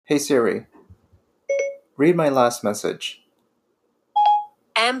Hey Siri, read my last message.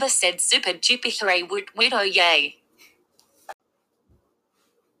 Amber said super duper widow yay.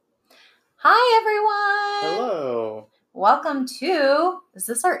 Hi everyone! Hello. Welcome to, is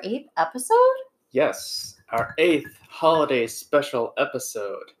this our 8th episode? Yes, our 8th holiday special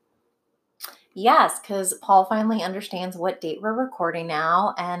episode. Yes, because Paul finally understands what date we're recording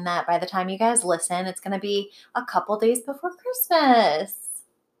now, and that by the time you guys listen, it's going to be a couple days before Christmas.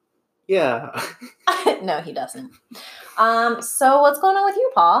 Yeah. No, he doesn't. So what's going on with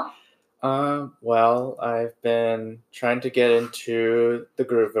you, Paul? Well, I've been trying to get into the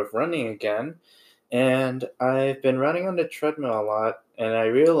groove of running again, and I've been running on the treadmill a lot, and I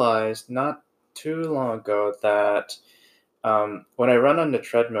realized not too long ago that when I run on the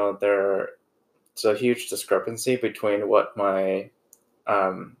treadmill, there's a huge discrepancy between what my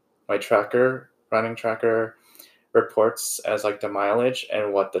my running tracker, reports as like the mileage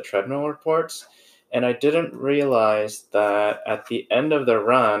and what the treadmill reports. And I didn't realize that at the end of the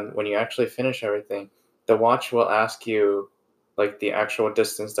run, when you actually finish everything, the watch will ask you like the actual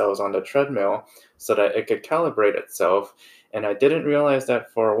distance that was on the treadmill so that it could calibrate itself. And I didn't realize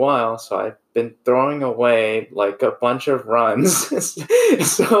that for a while, so I've been throwing away like a bunch of runs.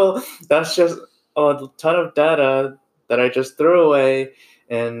 So that's just a ton of data that I just threw away,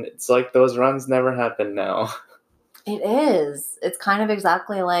 and it's like those runs never happen now. It is. It's kind of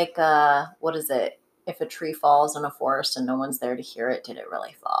exactly like, what is it? If a tree falls in a forest and no one's there to hear it, did it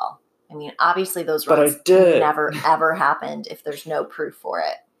really fall? I mean, obviously those But I runs did. never, ever happened if there's no proof for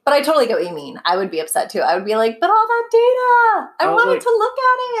it. But I totally get what you mean. I would be upset too. I would be like, but all that data, I wanted to look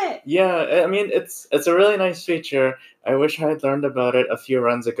at it. Yeah, I mean, it's a really nice feature. I wish I had learned about it a few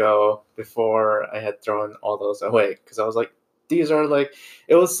runs ago before I had thrown all those away, because I was like, these are like,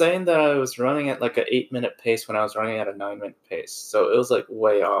 it was saying that I was running at like an 8-minute pace when I was running at a 9-minute pace. So it was like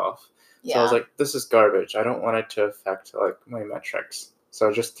way off. Yeah. So I was like, this is garbage. I don't want it to affect like my metrics. So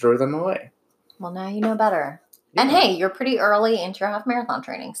I just threw them away. Well, now you know better. Yeah. And hey, you're pretty early into your half marathon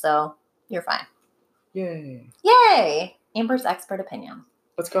training, so you're fine. Yay. Yay! Amber's expert opinion.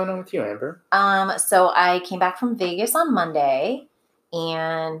 What's going on with you, Amber? So I came back from Vegas on Monday,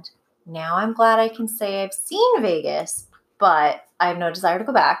 and now I'm glad I can say I've seen Vegas, but I have no desire to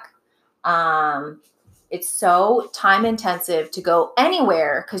go back. It's so time intensive to go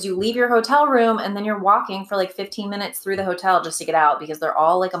anywhere because you leave your hotel room and then you're walking for like 15 minutes through the hotel just to get out because they're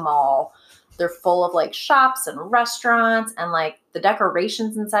all like a mall. They're full of like shops and restaurants, and like the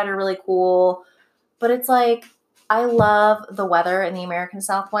decorations inside are really cool. But it's like, I love the weather in the American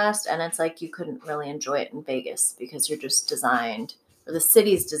Southwest, and it's like you couldn't really enjoy it in Vegas because you're just designed, or the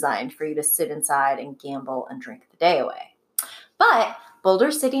city's designed for you to sit inside and gamble and drink the day away. But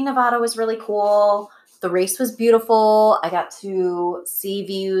Boulder City, Nevada was really cool. The race was beautiful. I got to see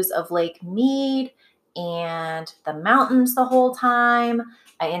views of Lake Mead and the mountains the whole time.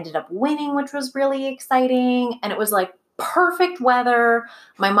 I ended up winning, which was really exciting. And it was like perfect weather.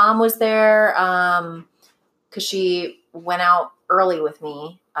 My mom was there because she went out early with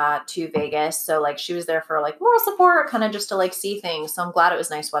me to Vegas. So like she was there for like moral support, kind of just to like see things. So I'm glad it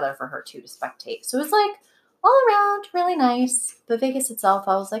was nice weather for her too to spectate. So it was like all around really nice. But Vegas itself,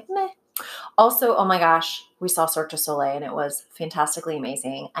 I was like, meh. Also, oh my gosh, we saw Cirque du Soleil and it was fantastically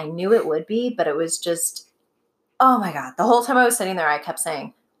amazing. I knew it would be, but it was just, oh my God. The whole time I was sitting there, I kept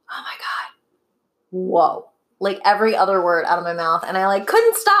saying, oh my God, whoa. Like every other word out of my mouth. And I like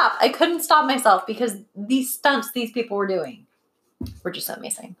couldn't stop. I couldn't stop myself because these stunts these people were doing were just so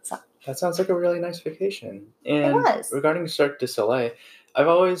amazing. So that sounds like a really nice vacation. And it was. Regarding Cirque du Soleil, I've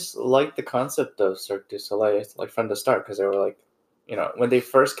always liked the concept of Cirque du Soleil, like from the start, because they were like, when they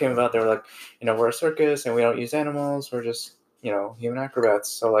first came about, they were like, we're a circus and we don't use animals, we're just, human acrobats.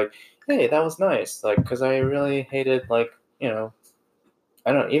 So like, hey, that was nice. Like, because I really hated like, I don't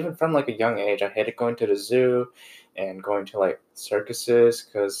know, even from like a young age, I hated going to the zoo and going to like circuses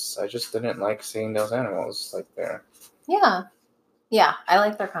because I just didn't like seeing those animals like there. Yeah. Yeah, I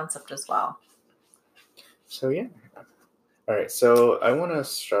like their concept as well. So yeah. All right, so I want to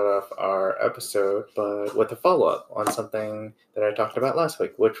start off our episode but with a follow-up on something that I talked about last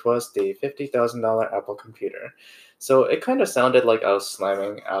week, which was the $50,000 Apple computer. So it kind of sounded like I was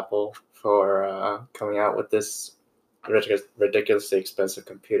slamming Apple for coming out with this ridiculously expensive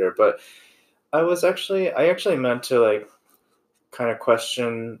computer, but I actually meant to like kind of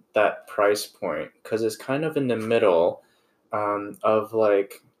question that price point because it's kind of in the middle of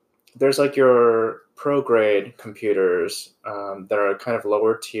like there's like your pro grade computers that are kind of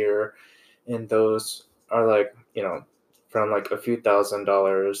lower tier, and those are like from like a few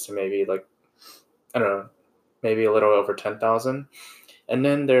 $1,000s to maybe like I don't know, maybe a little over 10,000. And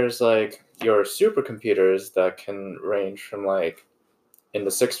then there's like your supercomputers that can range from like in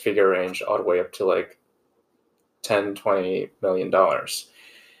the six-figure range all the way up to like 10, $20 million.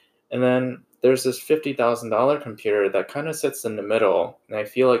 And then there's this $50,000 computer that kind of sits in the middle, and I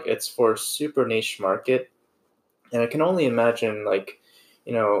feel like it's for a super niche market. And I can only imagine like,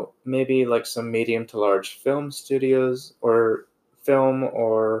 maybe like some medium to large film studios or film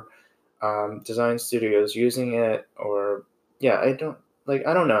or design studios using it, or yeah, I don't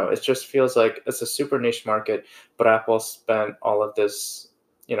know. It just feels like it's a super niche market, but Apple spent all of this,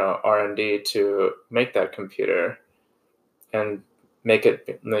 R&D to make that computer and make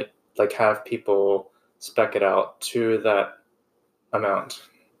it like have people spec it out to that amount.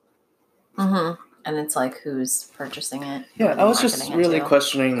 Mm-hmm. And it's like, who's purchasing it? Who Yeah, are I they was just marketing it really to?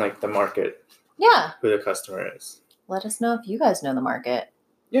 questioning like the market, Yeah. who the customer is. Let us know if you guys know the market.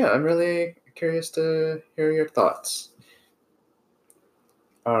 Yeah, I'm really curious to hear your thoughts.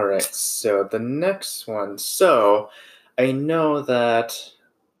 All right, so the next one. So I know that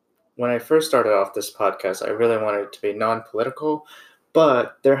when I first started off this podcast, I really wanted it to be non political,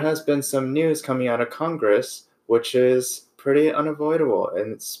 but there has been some news coming out of Congress, which is pretty unavoidable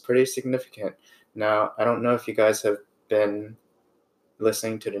and it's pretty significant. Now, I don't know if you guys have been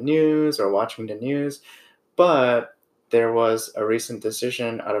listening to the news or watching the news, but there was a recent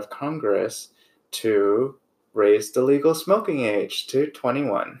decision out of Congress to raise the legal smoking age to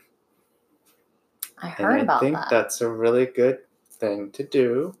 21. I And heard I about think that. that's a really good thing to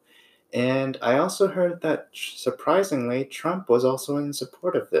do. And I also heard that surprisingly, Trump was also in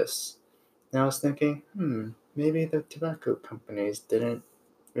support of this. And I was thinking, maybe the tobacco companies didn't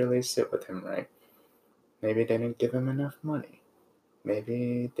really sit with him right. Maybe they didn't give him enough money.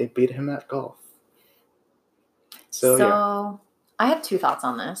 Maybe they beat him at golf. So yeah. So I have two thoughts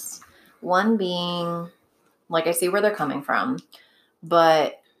on this. One being, like, I see where they're coming from,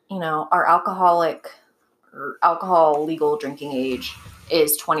 but our alcohol legal drinking age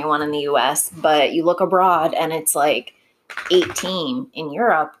is 21 in the US, but you look abroad and it's like 18 in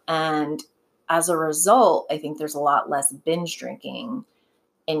Europe. And as a result, I think there's a lot less binge drinking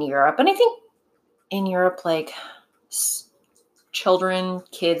in Europe. And I think in Europe, like,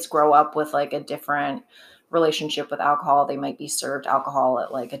 kids grow up with like a different relationship with alcohol. They might be served alcohol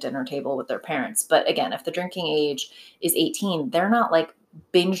at like a dinner table with their parents. But again, if the drinking age is 18, they're not like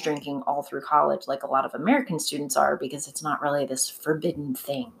binge drinking all through college like a lot of American students are, because it's not really this forbidden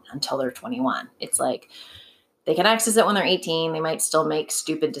thing until they're 21. It's like they can access it when they're 18. They might still make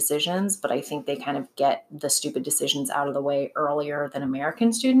stupid decisions, but I think they kind of get the stupid decisions out of the way earlier than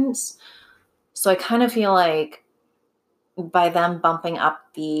American students. So I kind of feel like by them bumping up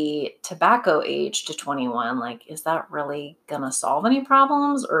the tobacco age to 21, like, is that really going to solve any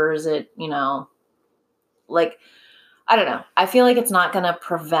problems? Or is it, like, I don't know. I feel like it's not going to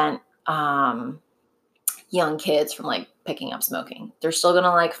prevent young kids from like picking up smoking. They're still going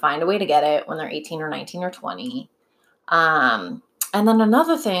to like find a way to get it when they're 18 or 19 or 20. And then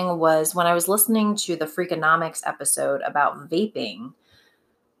another thing was when I was listening to the Freakonomics episode about vaping,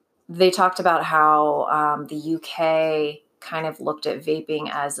 they talked about how the UK kind of looked at vaping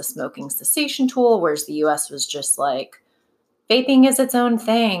as a smoking cessation tool, whereas the US was just like, vaping is its own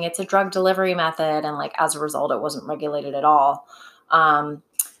thing. It's a drug delivery method. And like, as a result, it wasn't regulated at all.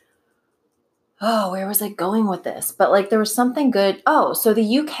 Where was I going with this? But like, there was something good. Oh, so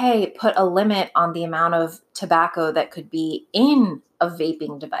the UK put a limit on the amount of tobacco that could be in a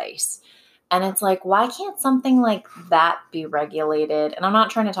vaping device. And it's like, why can't something like that be regulated? And I'm not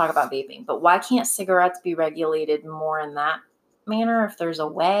trying to talk about vaping, but why can't cigarettes be regulated more in that manner? If there's a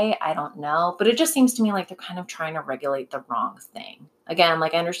way, I don't know. But it just seems to me like they're kind of trying to regulate the wrong thing. Again,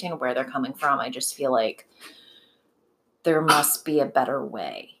 like, I understand where they're coming from. I just feel like there must be a better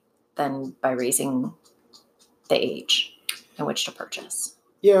way than by raising the age in which to purchase.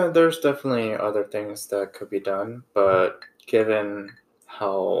 Yeah, there's definitely other things that could be done, but given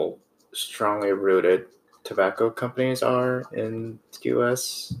how strongly rooted tobacco companies are in the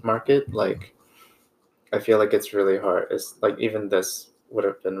US market, like I feel like it's really hard. It's like even this would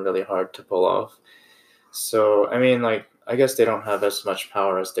have been really hard to pull off. So, I mean, like I guess they don't have as much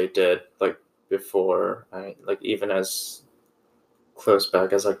power as they did like before. Like even as close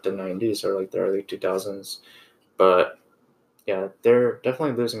back as like the 90s or like the early 2000s. But yeah, they're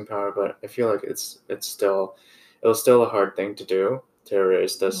definitely losing power, but I feel like it was still a hard thing to do to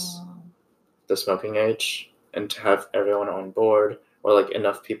raise the smoking age and to have everyone on board or like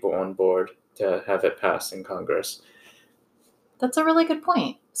enough people on board to have it passed in Congress. That's a really good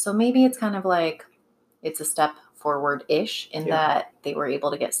point. So maybe it's kind of like it's a step forward-ish in Yeah. that they were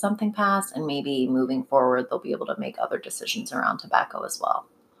able to get something passed, and maybe moving forward they'll be able to make other decisions around tobacco as well.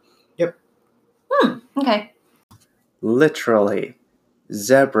 Yep. Okay. Literally.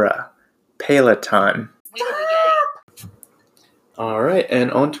 Zebra. Peloton. All right,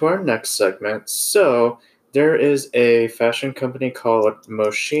 and on to our next segment. So, there is a fashion company called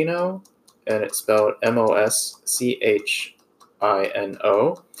Moschino, and it's spelled Moschino,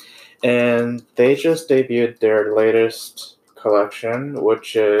 and they just debuted their latest collection,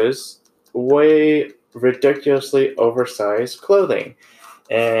 which is way ridiculously oversized clothing.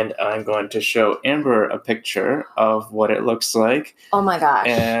 And I'm going to show Amber a picture of what it looks like. Oh my gosh.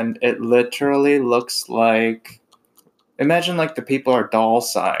 And it literally looks like, imagine like the people are doll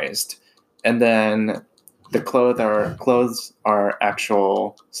sized, and then the clothes are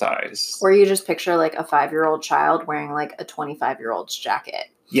actual size. Or you just picture like a 5-year-old child wearing like a 25-year-old's jacket.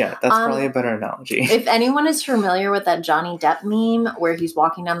 Yeah, that's probably a better analogy. If anyone is familiar with that Johnny Depp meme where he's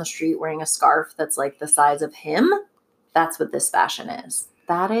walking down the street wearing a scarf that's like the size of him, that's what this fashion is.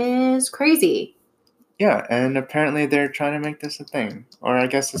 That is crazy. Yeah, and apparently they're trying to make this a thing. Or I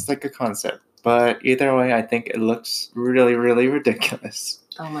guess it's like a concept. But either way, I think it looks really, really ridiculous.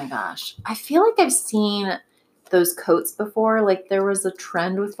 Oh my gosh. I feel like I've seen those coats before. Like there was a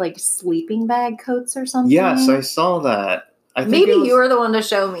trend with like sleeping bag coats or something. Yes, I saw that. I think Maybe you were the one to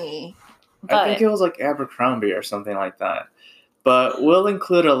show me. I think it was like Abercrombie or something like that. But we'll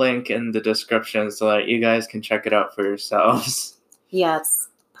include a link in the description so that you guys can check it out for yourselves. Yeah, it's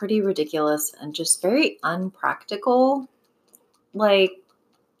pretty ridiculous and just very unpractical. Like,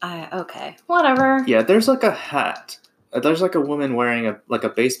 okay, whatever. Yeah, there's like a hat. There's like a woman wearing a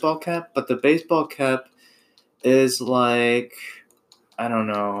baseball cap, but the baseball cap is like, I don't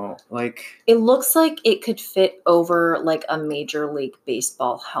know, like... It looks like it could fit over like a Major League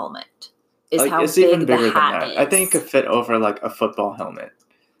Baseball helmet. Is like, how it's big even bigger the hat than that. is. I think it could fit over like a football helmet.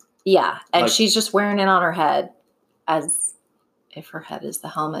 Yeah, and Like- she's just wearing it on her head as if her head is the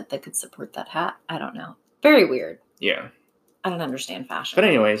helmet that could support that hat. I don't know. Very weird. Yeah. I don't understand fashion. But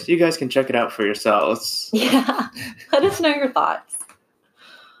anyways, you guys can check it out for yourselves. Yeah. Let us know your thoughts.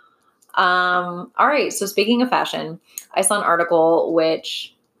 All right. So speaking of fashion, I saw an article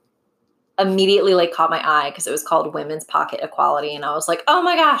which immediately like caught my eye because it was called Women's Pocket Equality. And I was like, oh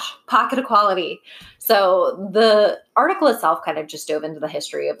my gosh, pocket equality. So the article itself kind of just dove into the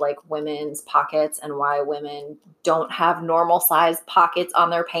history of like women's pockets and why women don't have normal sized pockets on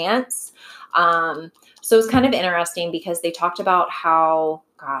their pants. So it's kind of interesting because they talked about how,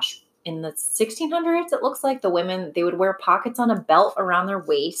 gosh, in the 1600s, it looks like the women, they would wear pockets on a belt around their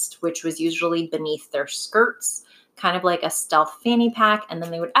waist, which was usually beneath their skirts, kind of like a stealth fanny pack. And then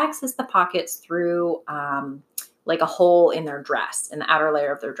they would access the pockets through like a hole in their dress, in the outer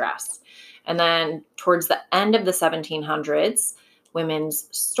layer of their dress. And then towards the end of the 1700s, women's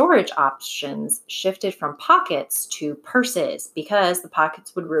storage options shifted from pockets to purses because the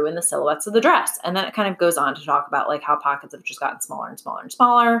pockets would ruin the silhouettes of the dress. And then it kind of goes on to talk about like how pockets have just gotten smaller and smaller and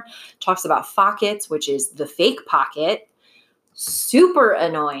smaller. Talks about fockets, which is the fake pocket. Super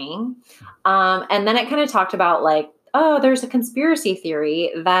annoying. And then it kind of talked about like, oh, there's a conspiracy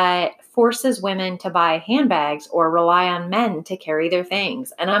theory that forces women to buy handbags or rely on men to carry their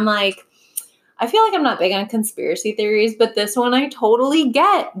things. And I'm like, I feel like I'm not big on conspiracy theories, but this one I totally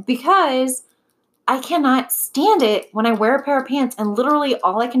get because I cannot stand it when I wear a pair of pants and literally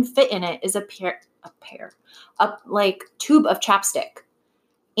all I can fit in it is a like tube of chapstick.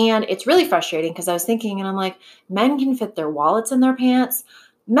 And it's really frustrating because I was thinking, and I'm like, men can fit their wallets in their pants.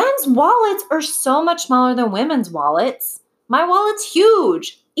 Men's wallets are so much smaller than women's wallets. My wallet's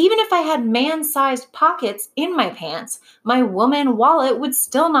huge. Even if I had man-sized pockets in my pants, my woman wallet would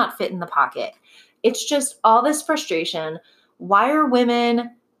still not fit in the pocket. It's just all this frustration. Why are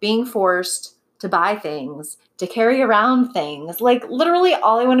women being forced to buy things, to carry around things? Like literally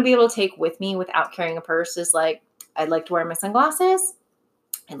all I want to be able to take with me without carrying a purse is like, I'd like to wear my sunglasses.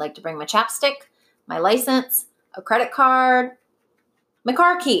 I'd like to bring my chapstick, my license, a credit card, my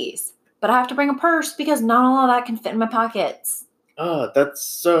car keys. But I have to bring a purse because not all of that can fit in my pockets. Oh, that's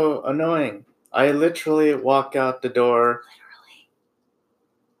so annoying. I literally walk out the door.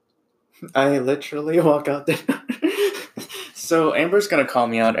 I literally walk out the door. So Amber's going to call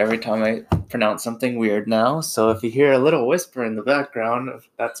me out every time I pronounce something weird now. So if you hear a little whisper in the background,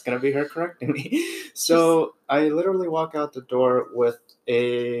 that's going to be her correcting me. So I literally walk out the door with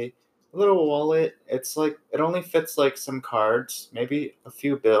a little wallet. It's like, it only fits like some cards, maybe a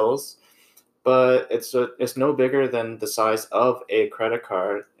few bills, but it's no bigger than the size of a credit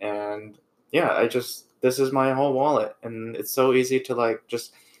card. And yeah, this is my whole wallet. And it's so easy to like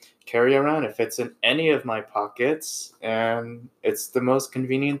just carry around. It fits in any of my pockets, and it's the most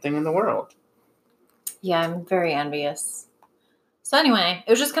convenient thing in the world. Yeah, I'm very envious. So anyway, it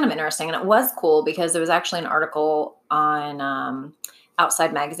was just kind of interesting, and it was cool because there was actually an article on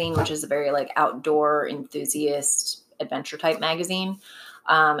Outside Magazine, which is a very like outdoor enthusiast adventure type magazine.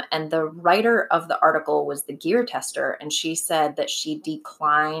 And the writer of the article was the gear tester, and she said that she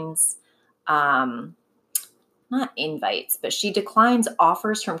declines, not invites, but she declines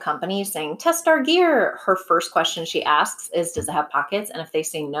offers from companies saying, test our gear. Her first question she asks is, does it have pockets? And if they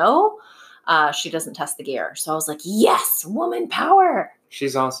say no, she doesn't test the gear. So I was like, yes, woman power.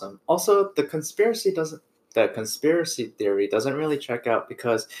 She's awesome. Also, the conspiracy theory doesn't really check out,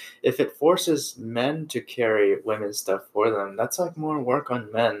 because if it forces men to carry women's stuff for them, that's like more work on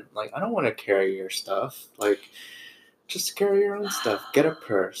men. Like, I don't want to carry your stuff. Like, just carry your own stuff. Get a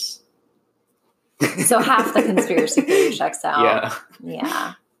purse. So half the conspiracy theory checks out. Yeah.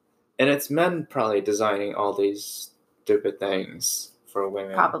 Yeah. And it's men probably designing all these stupid things for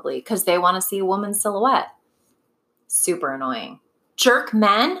women. Probably because they want to see a woman's silhouette. Super annoying. Jerk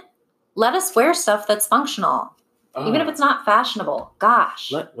men, let us wear stuff that's functional. Even if it's not fashionable.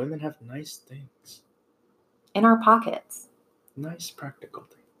 Gosh. Let women have nice things. In our pockets. Nice practical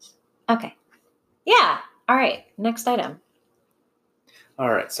things. Okay. Yeah. All right. Next item. All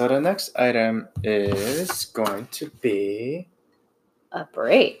right. So the next item is going to be a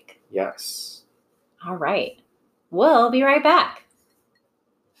break. Yes. All right. We'll be right back.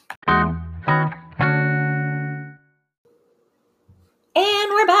 And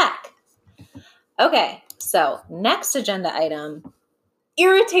we're back. Okay. So next agenda item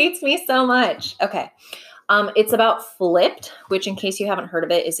irritates me so much. Okay. It's about Flipped, which, in case you haven't heard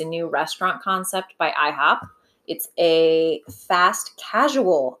of it, is a new restaurant concept by IHOP. It's a fast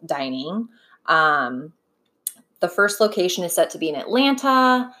casual dining. The first location is set to be in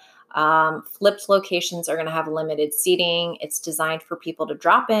Atlanta. Flipped locations are going to have limited seating. It's designed for people to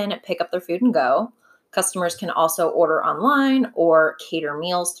drop in, pick up their food, and go. Customers can also order online or cater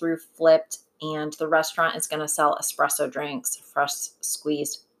meals through Flipped, and the restaurant is going to sell espresso drinks, fresh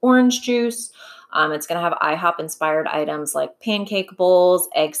squeezed orange juice. It's going to have IHOP-inspired items like pancake bowls,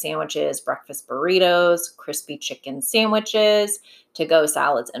 egg sandwiches, breakfast burritos, crispy chicken sandwiches, to-go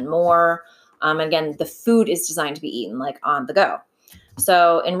salads, and more. Again, the food is designed to be eaten like on the go.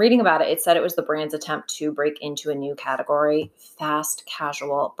 So in reading about it, it said it was the brand's attempt to break into a new category, fast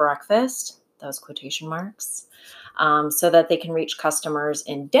casual breakfast, those quotation marks, so that they can reach customers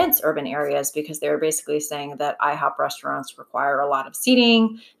in dense urban areas, because they were basically saying that IHOP restaurants require a lot of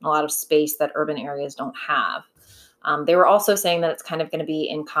seating and a lot of space that urban areas don't have. They were also saying that it's kind of going to be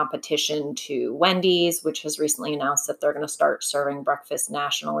in competition to Wendy's, which has recently announced that they're going to start serving breakfast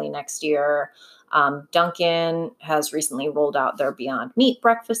nationally next year. Dunkin' has recently rolled out their Beyond Meat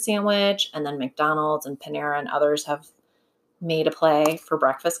breakfast sandwich, and then McDonald's and Panera and others have made a play for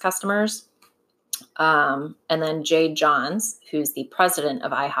breakfast customers. And then Jay Johns, who's the president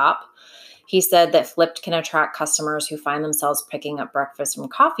of IHOP, he said that Flipped can attract customers who find themselves picking up breakfast from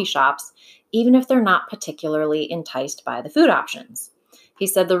coffee shops, even if they're not particularly enticed by the food options. He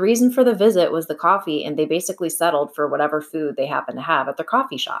said the reason for the visit was the coffee, and they basically settled for whatever food they happen to have at their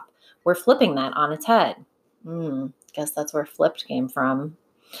coffee shop. We're flipping that on its head. Guess that's where Flipped came from.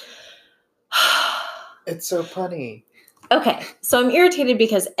 It's so funny. Okay, so I'm irritated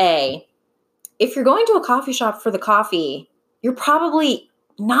because A, if you're going to a coffee shop for the coffee, you're probably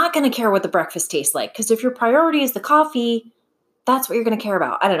not going to care what the breakfast tastes like. Because if your priority is the coffee, that's what you're going to care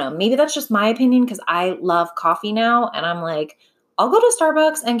about. I don't know. Maybe that's just my opinion, because I love coffee now. And I'm like, I'll go to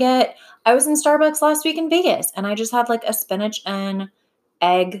Starbucks and I was in Starbucks last week in Vegas, and I just had like a spinach and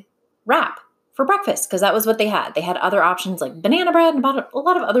egg wrap for breakfast, because that was what they had. They had other options like banana bread and a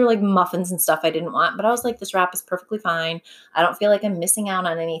lot of other like muffins and stuff I didn't want. But I was like, this wrap is perfectly fine. I don't feel like I'm missing out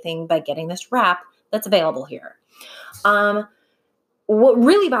on anything by getting this wrap that's available here. What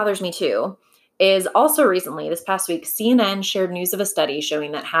really bothers me too is also recently, this past week, CNN shared news of a study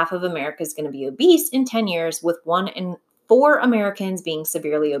showing that half of America is going to be obese in 10 years, with 1 in 4 Americans being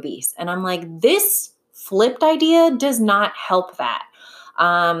severely obese. And I'm like, this Flipped idea does not help that.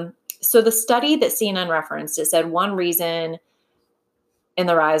 So the study that CNN referenced, it said one reason in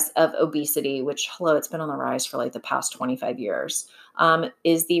the rise of obesity, which, it's been on the rise for like the past 25 years,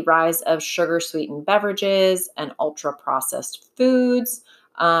 is the rise of sugar-sweetened beverages and ultra-processed foods.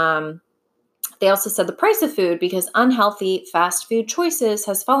 They also said the price of food, because unhealthy fast food choices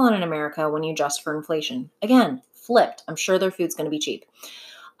has fallen in America when you adjust for inflation. Again, Flipped. I'm sure their food's going to be cheap.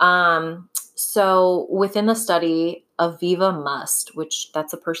 So within the study, Aviva Must, which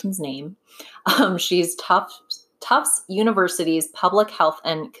that's a person's name, she's tough Tufts University's Public Health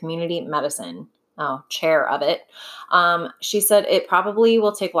and Community Medicine chair of it. She said it probably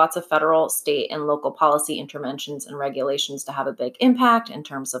will take lots of federal, state, and local policy interventions and regulations to have a big impact in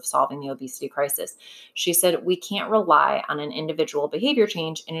terms of solving the obesity crisis. She said we can't rely on an individual behavior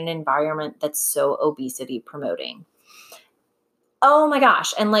change in an environment that's so obesity promoting. Oh my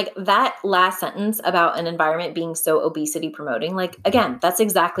gosh. And like that last sentence about an environment being so obesity promoting, like again, that's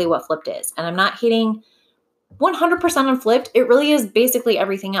exactly what Flipped is. And I'm not hitting 100% on Flipped. It really is basically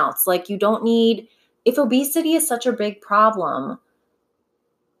everything else. Like you don't need, if obesity is such a big problem,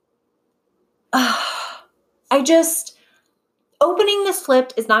 opening this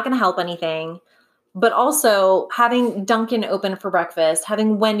Flipped is not going to help anything. But also having Dunkin' open for breakfast,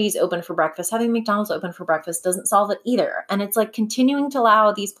 having Wendy's open for breakfast, having McDonald's open for breakfast doesn't solve it either. And it's like continuing to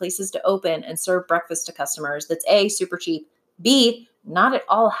allow these places to open and serve breakfast to customers that's A, super cheap, B, not at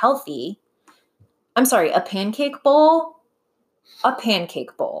all healthy. I'm sorry, a pancake bowl? A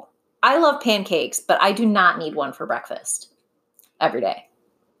pancake bowl. I love pancakes, but I do not need one for breakfast every day.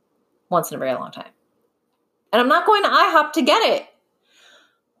 Once in a very long time. And I'm not going to IHOP to get it.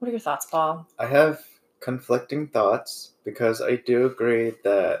 What are your thoughts, Paul? I have conflicting thoughts because I do agree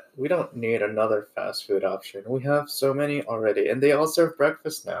that we don't need another fast food option. We have so many already, and they all serve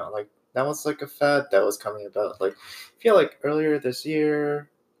breakfast now. Like that was like a fad that was coming about. Like I feel like earlier this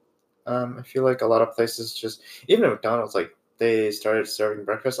year, I feel like a lot of places just, even at McDonald's, like they started serving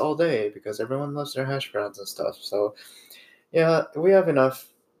breakfast all day because everyone loves their hash browns and stuff. So yeah, we have enough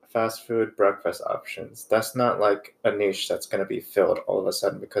fast food breakfast options. That's not like a niche that's going to be filled all of a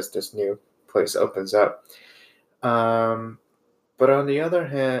sudden because this new place opens up. But on the other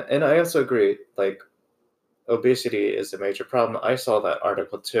hand, and I also agree, like obesity is a major problem. I saw that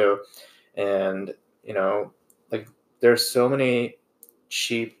article too, and like there's so many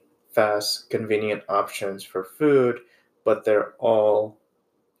cheap, fast, convenient options for food, but they're all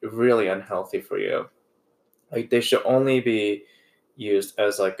really unhealthy for you. Like they should only be used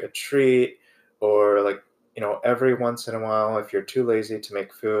as like a treat, or like every once in a while if you're too lazy to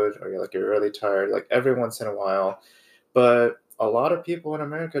make food, or you're really tired, like every once in a while. But a lot of people in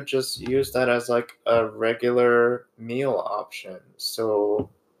America just use that as like a regular meal option, so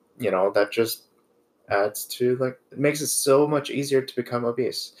that just adds to, like, it makes it so much easier to become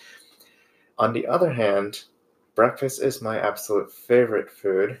obese. On the other hand, breakfast is my absolute favorite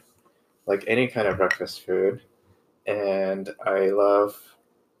food, like any kind of breakfast food, and I love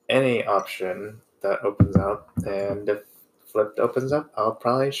any option that opens up. And if Flipped opens up, I'll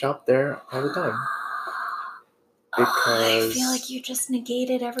probably shop there all the time. I feel like you just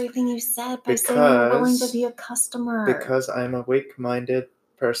negated everything you said by saying you're willing to be a customer. Because I'm a weak-minded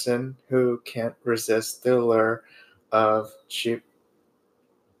person who can't resist the lure of cheap.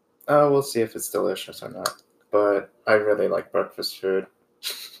 We'll see if it's delicious or not. But I really like breakfast food.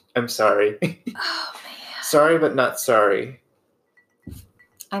 I'm sorry. Oh, man. Sorry, but not sorry.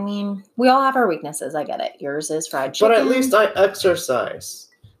 I mean, we all have our weaknesses. I get it. Yours is fried chicken. But at least I exercise.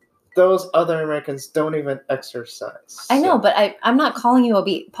 Those other Americans don't even exercise. I know, but I'm not calling you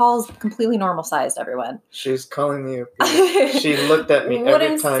obese. Paul's completely normal sized, everyone. She's calling me obese. She looked at me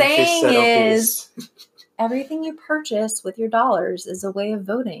every time she said obese. Everything you purchase with your dollars is a way of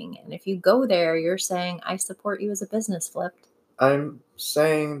voting. And if you go there, you're saying, I support you as a business, Flipped. I'm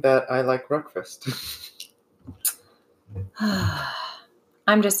saying that I like breakfast.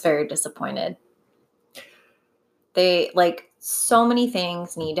 I'm just very disappointed. So many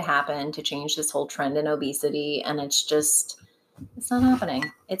things need to happen to change this whole trend in obesity, and it's not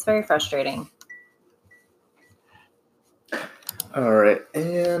happening. It's very frustrating. All right,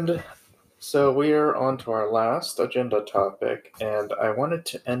 and so we are on to our last agenda topic, and I wanted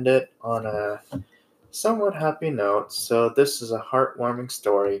to end it on a somewhat happy note. So this is a heartwarming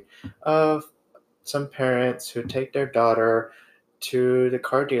story of some parents who take their daughter to the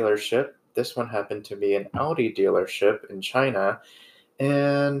car dealership. This one happened to be an Audi dealership in China,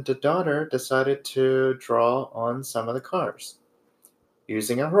 and the daughter decided to draw on some of the cars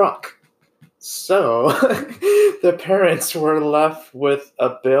using a rock. So the parents were left with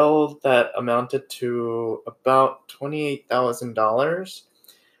a bill that amounted to about $28,000.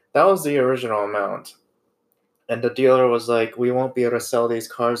 That was the original amount. And the dealer was like, we won't be able to sell these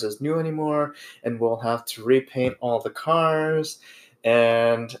cars as new anymore, and we'll have to repaint all the cars.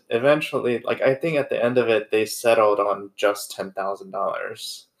 And eventually, like, I think at the end of it, they settled on just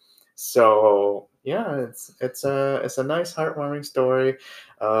 $10,000. So yeah, it's a nice heartwarming story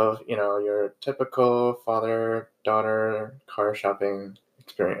of your typical father-daughter car shopping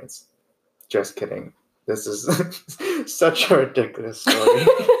experience. Just kidding. This is such a ridiculous story.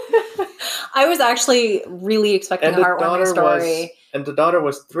 I was actually really expecting a heartwarming story. And the daughter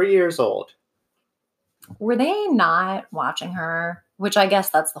was 3 years old. Were they not watching her? Which I guess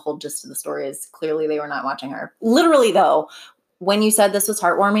that's the whole gist of the story is clearly they were not watching her. Literally, though, when you said this was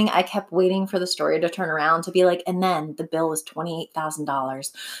heartwarming, I kept waiting for the story to turn around to be like, and then the bill was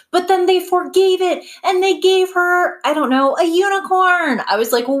 $28,000. But then they forgave it and they gave her, I don't know, a unicorn. I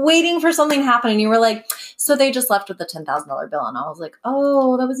was like waiting for something to happen. And you were like, so they just left with the $10,000 bill. And I was like,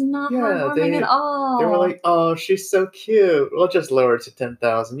 oh, that was not heartwarming at all. They were like, oh, she's so cute. We'll just lower it to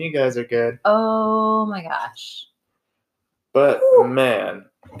 10,000. You guys are good. Oh my gosh. But man,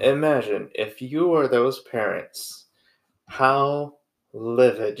 imagine if you were those parents. How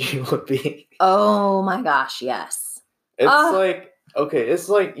livid you would be. Oh my gosh, yes. It's like, okay, it's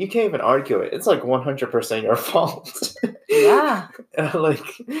like, you can't even argue it. It's like 100% your fault. Yeah. And like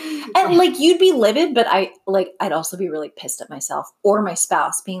you'd be livid, but I'd also be really pissed at myself or my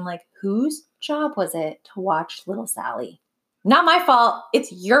spouse being like, whose job was it to watch little Sally? Not my fault.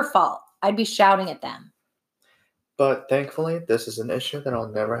 It's your fault. I'd be shouting at them. But thankfully, this is an issue that I'll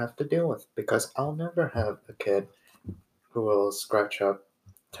never have to deal with because I'll never have a kid who will scratch up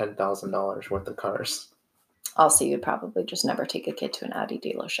 $10,000 worth of cars. Also, you'd probably just never take a kid to an Audi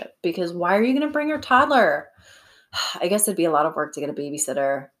dealership because why are you going to bring your toddler? I guess it'd be a lot of work to get a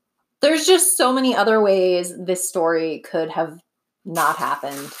babysitter. There's just so many other ways this story could have not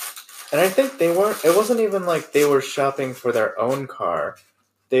happened. And I think it wasn't even like they were shopping for their own car.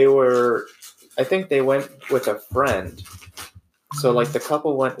 I think they went with a friend. So like the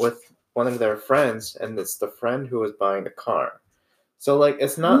couple went with one of their friends and it's the friend who was buying the car. So like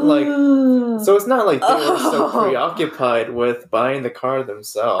it's not like they were so preoccupied with buying the car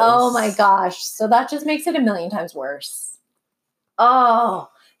themselves. Oh my gosh. So that just makes it a million times worse. Oh,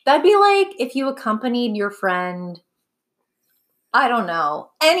 that'd be like if you accompanied your friend, I don't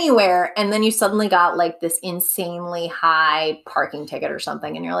know, anywhere, and then you suddenly got like this insanely high parking ticket or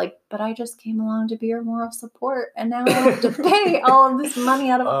something, and you're like, but I just came along to be your moral support, and now I have to pay all of this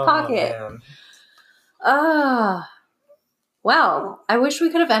money out of pocket. Well, I wish we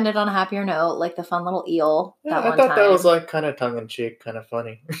could have ended on a happier note, like the fun little eel that one time. I thought that was like kind of tongue-in-cheek, kind of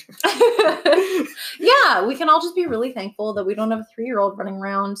funny. Yeah, we can all just be really thankful that we don't have a 3-year-old running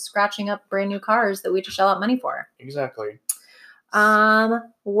around scratching up brand new cars that we just shell out money for. Exactly.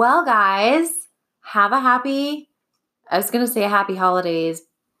 Well, guys, have a happy holidays,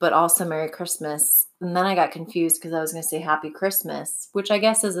 but also Merry Christmas. And then I got confused because I was going to say Happy Christmas, which I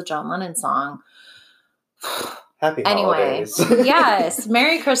guess is a John Lennon song. Happy holidays. Yes,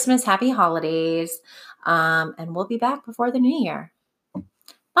 Merry Christmas, Happy Holidays. And we'll be back before the new year.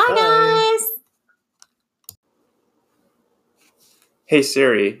 Bye, guys. Hey,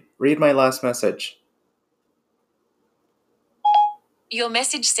 Siri, read my last message. Your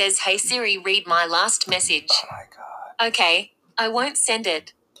message says, hey Siri, read my last message. Oh my God. Okay, I won't send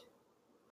it.